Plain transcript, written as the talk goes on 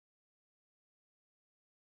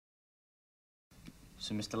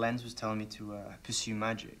So Mr. Lenz was telling me to pursue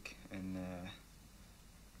magic, and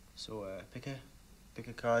so pick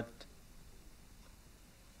a card.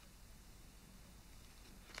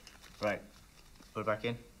 Right, put it back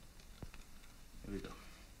in. Here we go.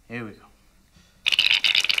 Here we go.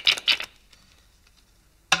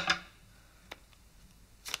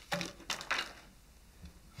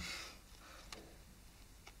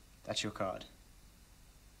 That's your card.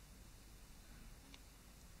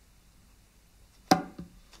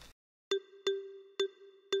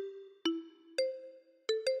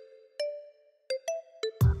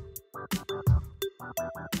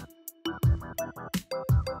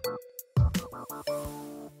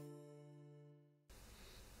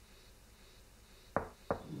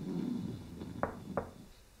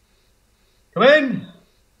 Come in!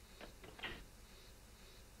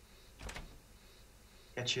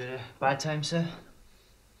 Got you at a bad time, sir?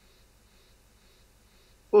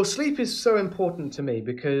 Well, sleep is so important to me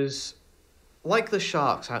because, like the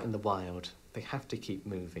sharks out in the wild, they have to keep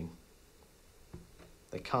moving.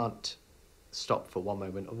 They can't stop for one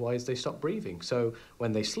moment, otherwise they stop breathing. So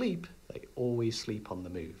when they sleep, they always sleep on the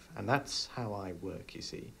move. And that's how I work, you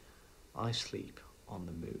see. I sleep on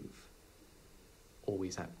the move.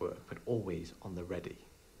 Always at work, but always on the ready,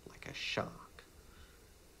 like a shark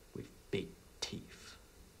with big teeth.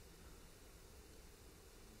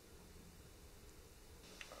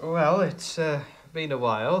 Well, it's been a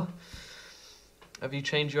while. Have you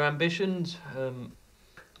changed your ambitions?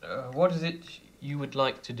 What is it you would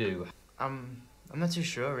like to do? I'm not too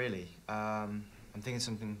sure, really. I'm thinking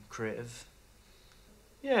something creative.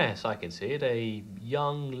 Yes, I can see it. A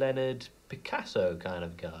young Leonard Picasso kind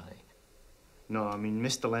of guy. No, I mean,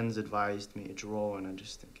 Mr. Lenz advised me to draw, and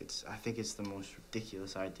I think it's the most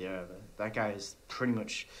ridiculous idea ever. That guy is pretty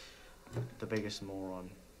much the biggest moron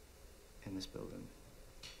in this building.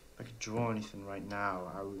 If I could draw anything right now,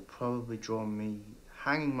 I would probably draw me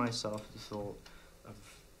hanging myself at the thought of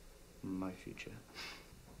my future.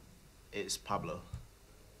 It's Pablo.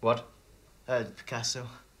 What? Picasso.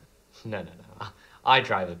 No. I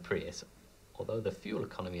drive a Prius, although the fuel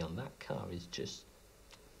economy on that car is just...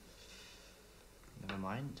 Never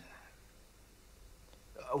mind.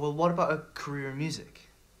 Well, what about a career in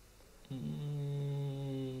music?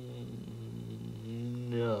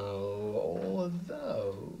 No,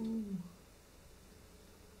 although...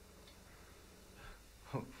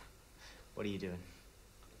 What are you doing?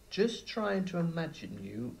 Just trying to imagine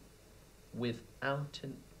you without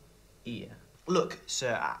an ear. Look,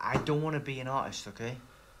 sir, I don't want to be an artist, okay?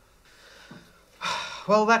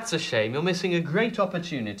 Well, that's a shame. You're missing a great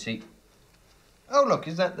opportunity. Oh, look,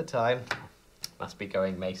 is that the time? Must be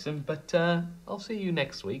going, Mason, but I'll see you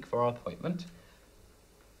next week for our appointment.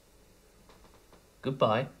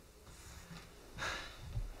 Goodbye.